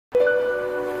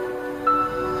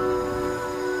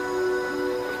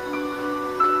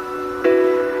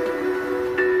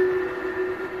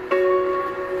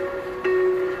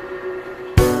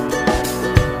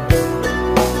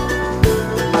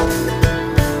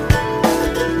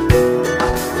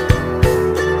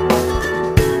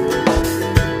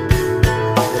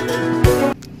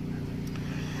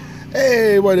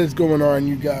What is going on,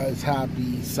 you guys?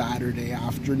 Happy Saturday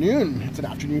afternoon. It's an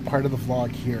afternoon part of the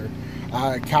vlog here.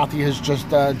 Kathy has just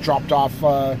dropped off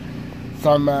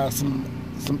some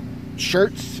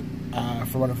shirts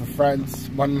for one of her friends.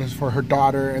 One is for her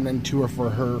daughter, and then two are for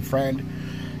her friend.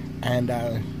 And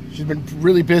she's been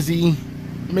really busy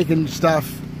making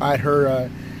stuff at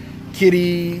her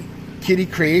Kitty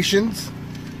Creations,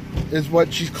 is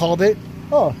what she's called it.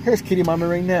 Oh, here's Kitty Mama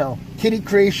right now. Kitty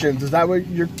Creations. Is that what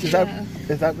your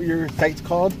is that what your site's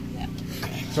called? Yeah.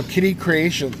 So Kitty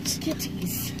Creations.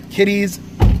 Kitties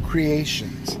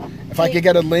Creations. If I could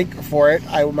get a link for it,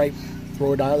 I might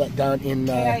throw it down in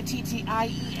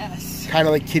Kitties. kind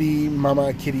of like Kitty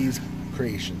Mama Kitty's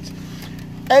Creations.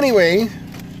 Anyway,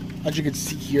 as you can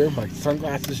see here, my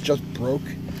sunglasses just broke.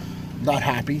 Not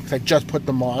happy because I just put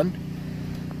them on.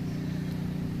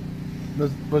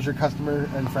 Was your customer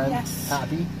and friend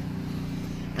happy?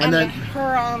 And then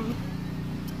her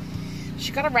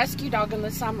she got a rescue dog in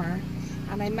the summer,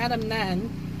 and I met him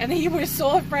then, and he was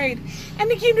so afraid,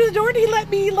 and he came to the door and he let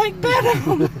me like pet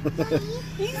him.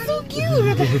 He's so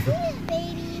cute.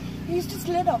 Baby. He's just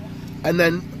little. And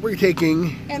then we're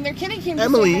taking and their kitty came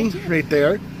Emily right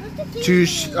there to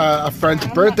a friend's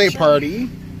birthday party.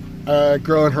 A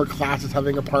girl in her class is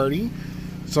having a party.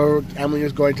 So Emily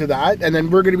is going to that, and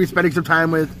then we're going to be spending some time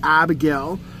with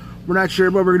Abigail. We're not sure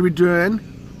what we're going to be doing.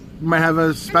 We might have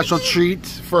a special treat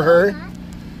for her.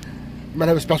 We might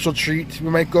have a special treat. We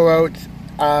might go out.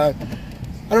 I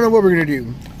don't know what we're going to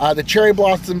do. The cherry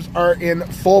blossoms are in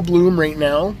full bloom right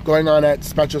now, going on at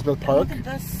Spencer Smith Park. Look at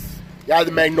this. Yeah,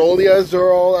 the magnolias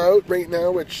are all out right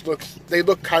now, which they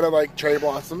look kind of like cherry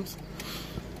blossoms.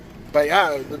 But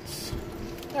yeah,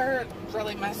 they're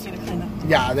really messy to clean up.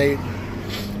 Yeah,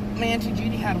 My Auntie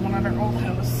Judy had one at her old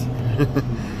house.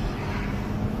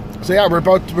 So yeah,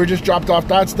 we're just dropped off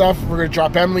that stuff. We're gonna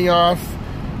drop Emily off,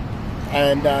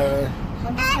 and I'm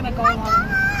just gonna go along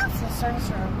the service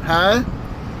road. Huh?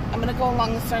 I'm gonna go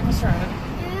along the service road.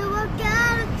 You were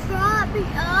gonna drop me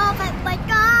off at my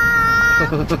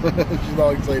car. She's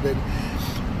all excited.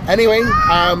 Anyway,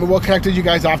 we'll connect with you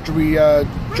guys after we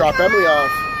drop Emily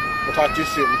off. We'll talk to you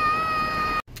soon.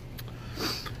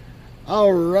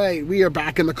 All right, we are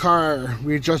back in the car.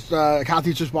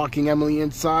 Kathy's just walking Emily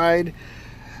inside.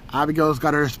 Abigail's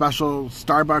got her special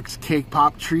Starbucks cake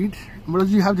pop treat. What do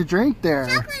you have to drink there?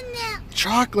 Chocolate milk.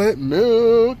 Chocolate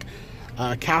milk.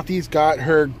 Kathy's got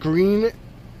her green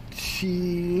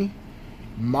tea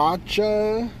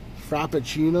matcha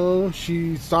frappuccino.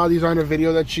 She saw these on a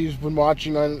video that she's been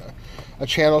watching on a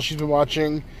channel she's been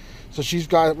watching. So she's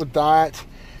got it with that.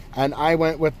 And I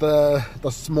went with the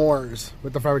s'mores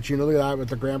with the frappuccino. Look at that, with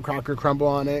the graham cracker crumble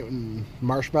on it and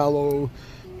marshmallow.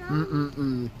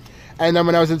 And then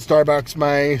when I was in Starbucks,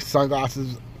 my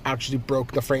sunglasses actually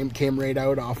broke. The frame came right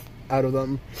out of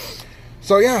them.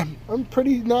 So yeah, I'm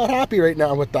pretty not happy right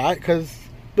now with that because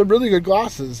they're really good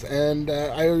glasses, and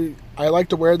I like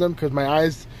to wear them because my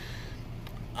eyes,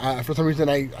 for some reason,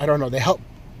 I don't know, they help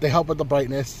with the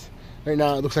brightness. Right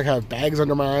now, it looks like I have bags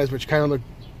under my eyes, which kind of look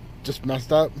just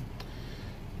messed up.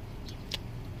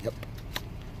 Yep.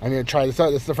 I'm going to try this out.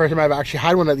 This is the first time I've actually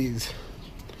had one of these.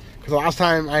 Because the last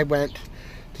time I went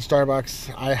to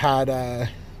Starbucks, I had, I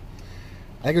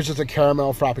think it was just a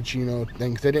caramel frappuccino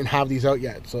thing. Because they didn't have these out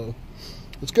yet. So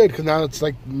it's good. Because now it's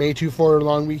like May 2-4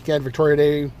 long weekend, Victoria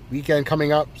Day weekend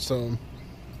coming up. So.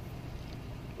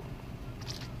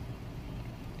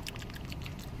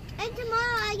 And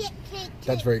tomorrow I get cake too.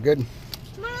 That's very good.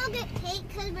 Tomorrow I'll get cake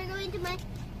because we're going to my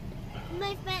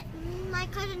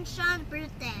cousin Sean's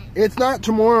birthday. It's not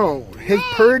tomorrow. His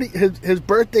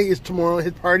birthday is tomorrow.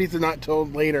 His parties are not till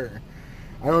later.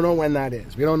 I don't know when that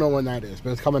is. We don't know when that is,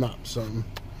 but it's coming up. So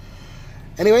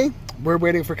anyway, we're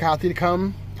waiting for Kathy to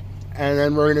come, and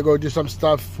then we're gonna go do some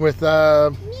stuff with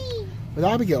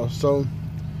Abigail. So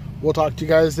we'll talk to you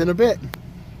guys in a bit.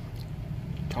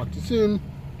 Talk to you soon.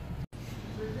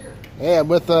 Hey, I'm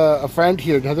with a friend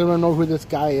here. Does everyone know who this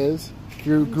guy is?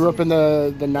 Grew up in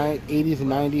the 80s and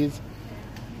 90s.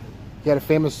 He had a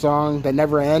famous song that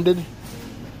never ended.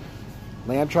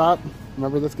 Lamb Chop.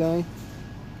 Remember this guy?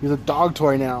 He's a dog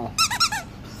toy now.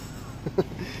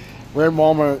 We're in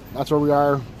Walmart. That's where we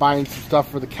are, buying some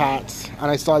stuff for the cats. And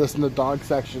I saw this in the dog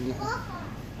section.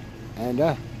 And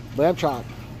yeah, Lamb Chop.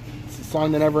 It's a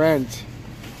song that never ends.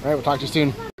 Alright, we'll talk to you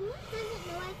soon.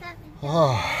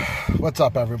 Oh, what's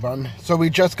up, everyone? So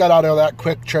we just got out of that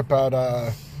quick trip at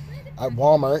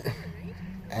Walmart,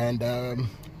 and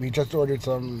we just ordered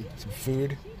some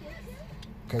food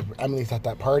because Emily's at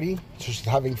that party, so she's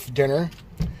having dinner.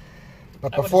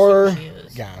 But before,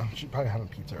 yeah, she's probably having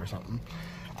pizza or something.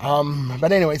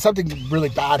 But anyway, something really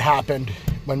bad happened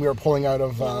when we were pulling out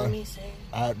of Let me see.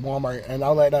 at Walmart, and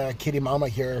I'll let Kitty Mama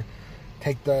here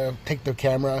take the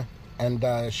camera,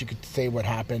 and she could say what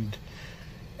happened.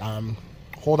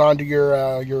 Hold on to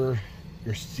your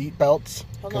seat belts.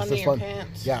 Hold on to your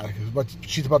pants. Yeah, what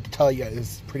she's about to tell you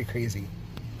is pretty crazy.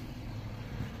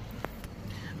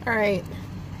 All right.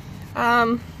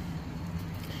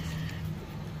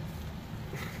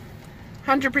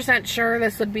 100% sure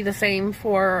this would be the same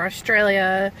for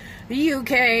Australia, the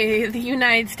UK, the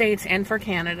United States, and for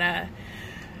Canada.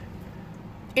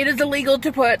 It is illegal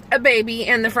to put a baby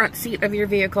in the front seat of your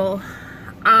vehicle.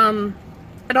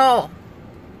 At all.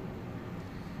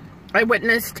 I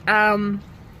witnessed a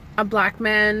black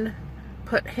man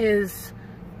put his,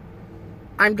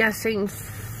 I'm guessing,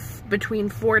 between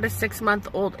 4 to 6 month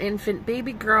old infant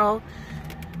baby girl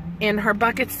in her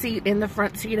bucket seat in the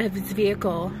front seat of his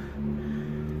vehicle.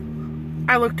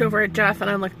 I looked over at Jeff and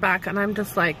I looked back and I'm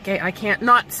just like, okay, I can't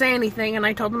not say anything. And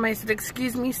I told him, I said,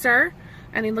 excuse me, sir.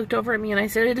 And he looked over at me and I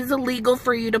said, it is illegal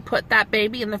for you to put that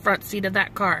baby in the front seat of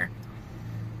that car.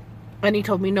 And he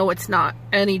told me, no, it's not.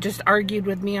 And he just argued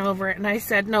with me over it. And I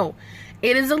said, no,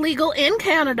 it is illegal in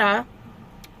Canada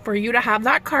for you to have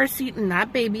that car seat and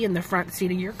that baby in the front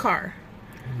seat of your car.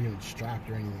 Not even strapped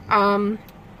or anything.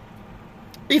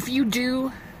 If you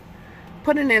do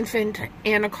put an infant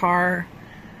in a car,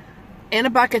 in a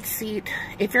bucket seat,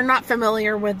 if you're not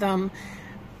familiar with them,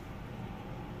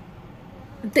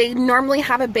 they normally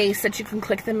have a base that you can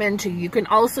click them into. You can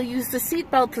also use the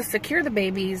seatbelt to secure the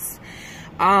babies.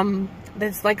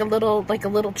 There's like a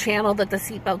little channel that the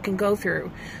seatbelt can go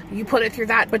through. You put it through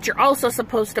that, but you're also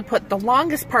supposed to put the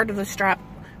longest part of the strap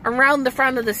around the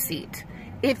front of the seat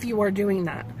if you are doing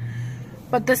that.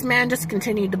 But this man just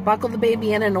continued to buckle the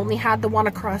baby in and only had the one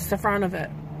across the front of it.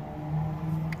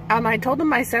 And I told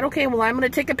him, I said, okay, well, I'm going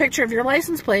to take a picture of your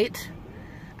license plate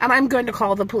and I'm going to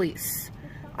call the police.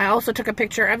 I also took a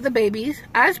picture of the baby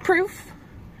as proof.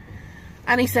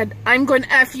 And he said, I'm going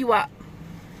to F you up.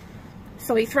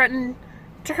 So he threatened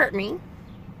to hurt me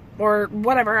or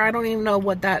whatever. I don't even know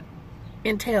what that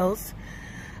entails.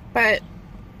 But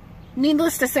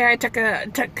needless to say, I took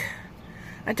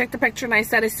the picture and I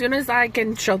said, as soon as I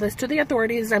can show this to the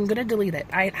authorities, I'm going to delete it.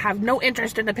 I have no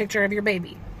interest in a picture of your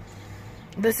baby.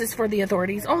 This is for the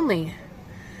authorities only.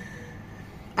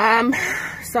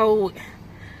 So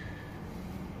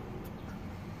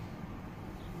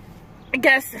I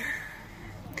guess,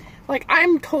 like,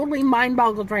 I'm totally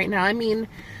mind-boggled right now. I mean,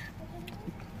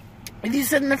 if you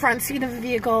sit in the front seat of the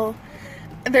vehicle,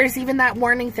 there's even that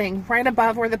warning thing right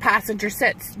above where the passenger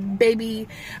sits. Baby,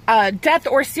 death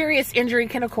or serious injury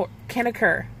can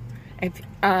occur. If,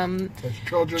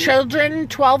 children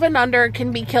 12 and under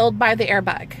can be killed by the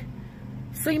airbag.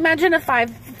 So imagine a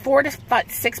 4 to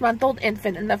 6 month old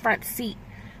infant in the front seat.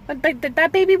 That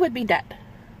baby would be dead.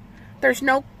 There's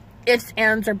no ifs,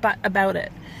 ands, or buts about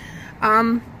it.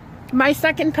 My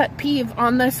second pet peeve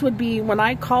on this would be when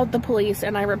I called the police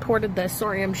and I reported this.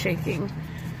 Sorry, I'm shaking.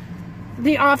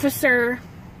 The officer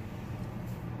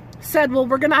said, well,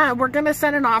 we're gonna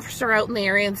send an officer out in the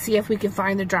area and see if we can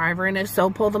find the driver, and if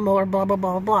so, pull them over, blah, blah,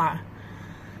 blah, blah.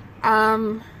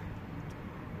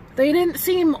 They didn't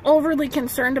seem overly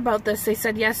concerned about this. They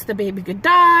said, yes, the baby could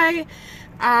die,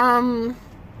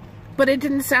 but it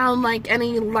didn't sound like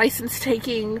any license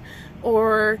taking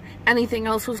or anything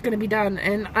else was going to be done.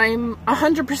 And I'm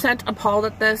 100% appalled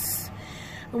at this.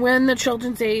 When the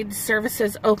Children's Aid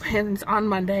Services opens on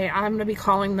Monday, I'm going to be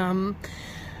calling them,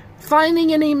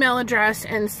 finding an email address,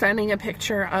 and sending a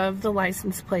picture of the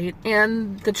license plate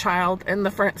and the child in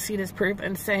the front seat as proof,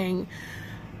 and saying,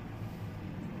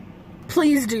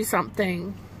 please do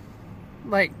something.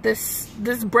 Like, this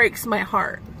breaks my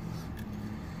heart.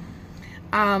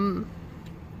 I'm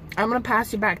gonna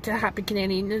pass you back to Happy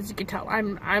Canadian. As you can tell,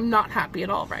 I'm not happy at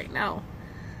all right now.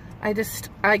 I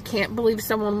can't believe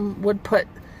someone would put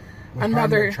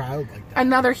another child like that.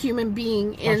 Another human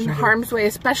being in harm's way,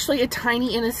 especially a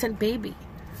tiny innocent baby.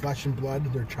 Flesh and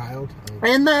blood, their child.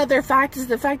 And the other fact is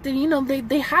the fact that, you know,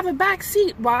 they have a back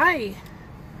seat. Why?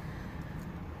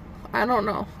 I don't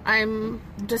know. I'm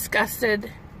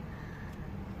disgusted.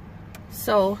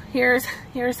 So here's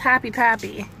Happy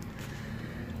Pappy.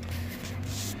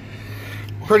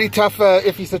 Pretty tough,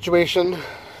 iffy situation,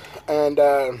 and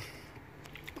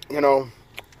you know,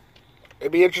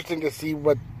 it'd be interesting to see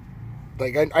what.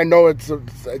 Like, I know it's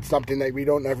something that you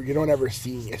don't ever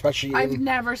see, especially. I've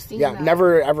never seen. Yeah, that.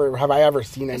 never ever have I ever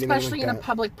seen anything especially like in that. a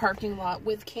public parking lot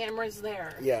with cameras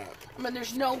there. Yeah. I mean,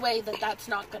 there's no way that that's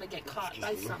not going to get caught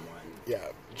by someone. Yeah,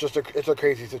 it's a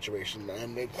crazy situation,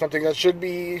 and it's something that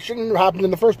shouldn't happen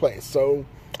in the first place. So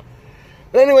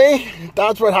But anyway,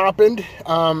 that's what happened.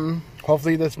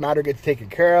 Hopefully this matter gets taken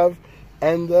care of,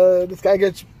 and this guy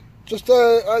gets just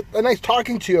a nice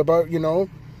talking to about, you know.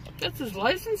 Gets his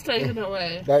license taken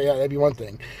away. That'd be one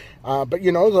thing. But,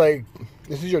 you know, like,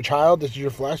 this is your child, this is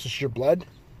your flesh, this is your blood.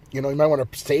 You know, you might want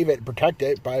to save it, protect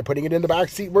it by putting it in the back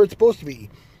seat where it's supposed to be.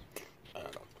 I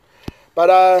don't know.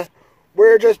 But,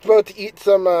 we're just about to eat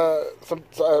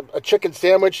a chicken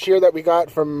sandwich here that we got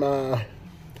from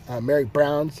Mary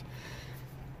Brown's.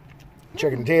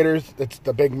 Chicken and taters. It's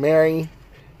the Big Mary.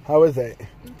 How is it?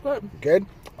 Good. Good?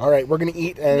 All right, we're going to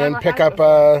eat and then pick up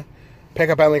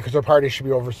Emily because her party should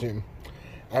be over soon.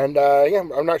 And, yeah,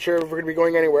 I'm not sure if we're going to be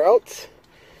going anywhere else.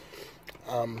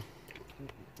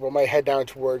 We might head down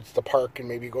towards the park and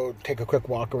maybe go take a quick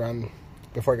walk around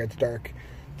before it gets dark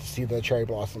to see the cherry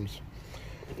blossoms.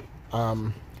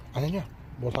 And then, yeah,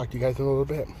 we'll talk to you guys in a little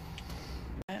bit.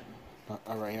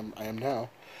 I am now.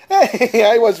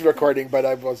 I was recording, but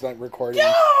I was not recording.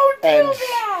 Don't and, do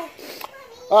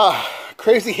that!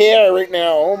 Crazy hair right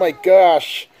now. Oh my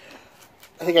gosh.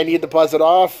 I think I need to buzz it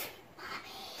off.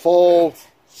 Full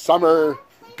summer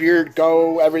beard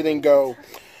go, everything go.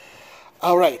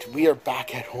 All right, we are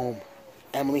back at home.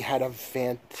 Emily had a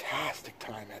fantastic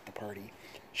time at the party.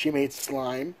 She made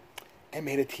slime and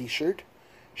made a t-shirt.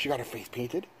 She got her face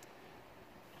painted.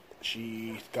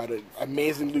 She got an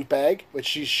amazing loot bag, which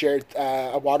she shared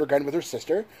a water gun with her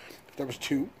sister. There was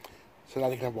 2, so now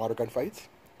they can have water gun fights.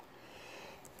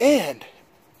 And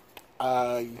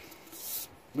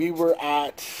we were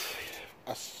at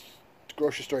a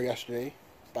grocery store yesterday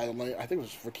by the line. I think it was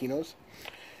Fortino's.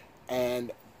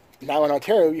 And now in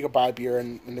Ontario, you can buy beer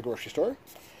in the grocery store.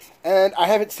 And I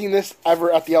haven't seen this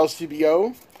ever at the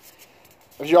LCBO.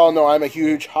 As you all know, I'm a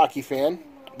huge hockey fan.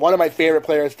 One of my favorite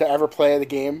players to ever play the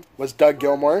game was Doug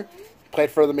Gilmour. He played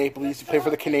for the Maple Leafs. He played for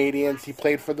the Canadiens. He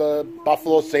played for the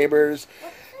Buffalo Sabres.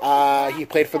 He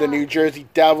played for the New Jersey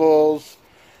Devils,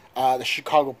 the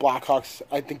Chicago Blackhawks.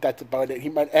 I think that's about it.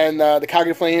 And the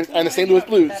Calgary Flames and the St. Louis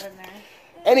Blues.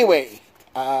 Anyway,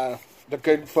 the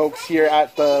good folks here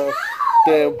at the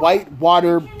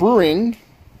Whitewater Brewing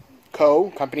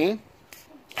Company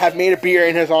have made a beer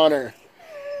in his honor.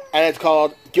 And it's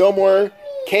called Gilmour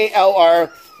KLR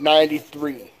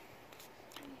 93.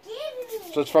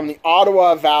 So it's from the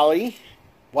Ottawa Valley,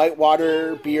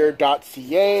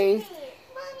 whitewaterbeer.ca.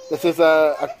 This is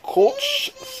a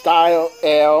Kolsch style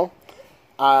ale,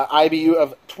 IBU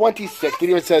of 26. It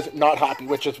even says not hoppy,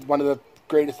 which is one of the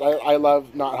greatest. I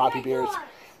love not hoppy beers.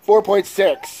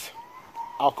 4.6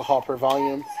 alcohol per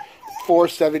volume,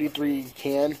 473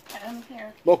 can.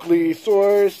 Locally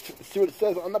sourced. Let's see what it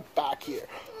says on the back here.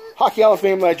 Hockey Hall of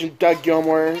Fame legend Doug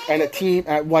Gilmour and a team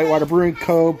at Whitewater Brewing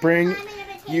Co. bring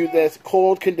you this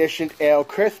cold-conditioned ale,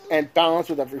 crisp and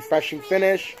balanced with a refreshing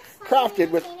finish,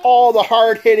 crafted with all the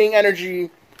hard-hitting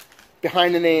energy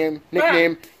behind the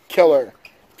nickname Killer.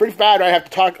 Pretty bad. I have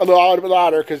to talk a little bit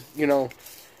louder because, you know,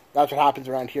 that's what happens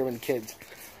around here when the kids.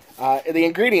 The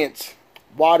ingredients: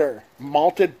 water,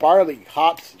 malted barley,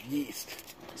 hops, yeast.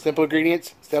 Simple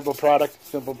ingredients, simple product,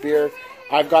 simple beer.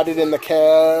 I've got it in the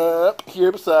cup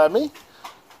here beside me.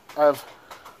 I've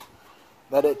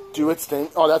let it do its thing.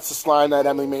 Oh, that's the slime that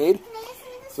Emily made.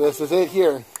 So this is it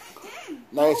here.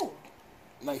 Nice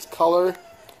color.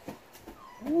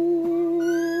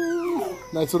 Ooh.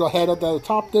 Nice little head at the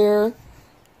top there.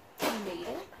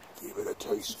 Give it a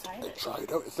taste and try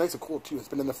it out. It's nice and cool too. It's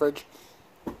been in the fridge.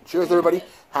 Cheers, everybody.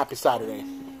 Happy Saturday.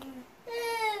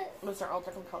 Was there all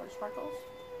different color sparkles?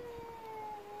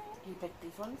 You picked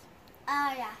these ones?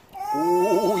 Oh, yeah.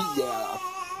 Oh, yeah.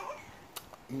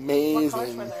 Amazing. What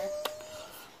colors were there?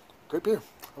 Great beer.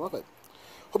 I love it.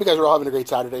 Hope you guys are all having a great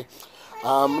Saturday.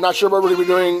 I'm not sure what we're going to be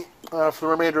doing for the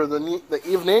remainder of the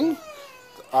evening.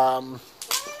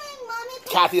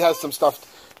 Kathy has some stuff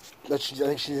that I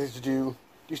think she needs to do.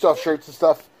 You still have shirts and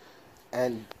stuff?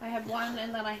 And I have one,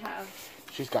 and then I have...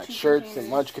 She's got shirts and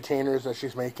lunch containers that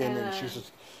she's making, and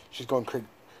she's going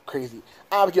crazy.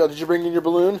 Abigail, did you bring in your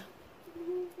balloon?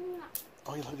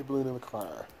 Oh, you left your balloon in the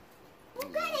car.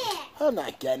 Look at it. I'm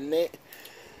not getting it.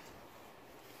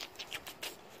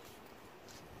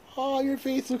 Oh, your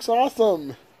face looks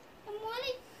awesome.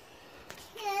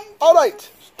 All right,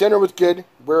 dinner was good.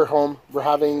 We're home. We're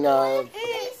having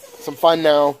some fun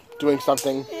now, doing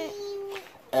something,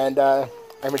 and I'm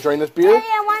enjoying this beer. Daddy,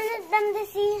 I wanted them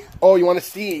to see. Oh, you want to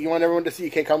see? You want everyone to see?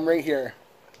 Okay, come right here.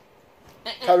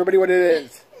 Tell everybody what it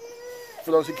is.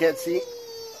 For those who can't see.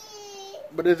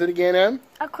 What is it again, Em?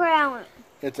 A crown.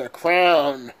 It's a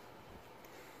crown.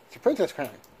 It's a princess crown.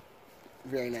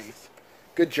 Very nice.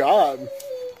 Good job.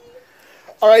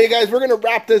 Alright, you guys, we're going to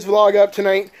wrap this vlog up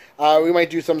tonight. We might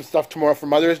do some stuff tomorrow for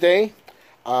Mother's Day.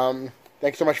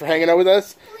 Thanks so much for hanging out with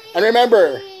us. And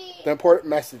remember, the important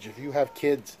message, if you have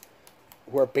kids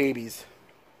who are babies,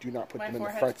 do not put them in the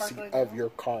front seat of your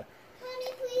car.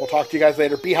 We'll talk to you guys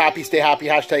later. Be happy, stay happy,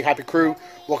 hashtag happy crew.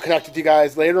 We'll connect with you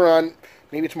guys later on,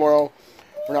 maybe tomorrow.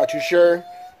 We're not too sure.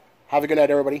 Have a good night,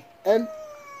 everybody. And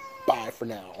bye for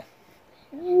now.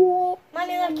 Mommy,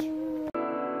 look.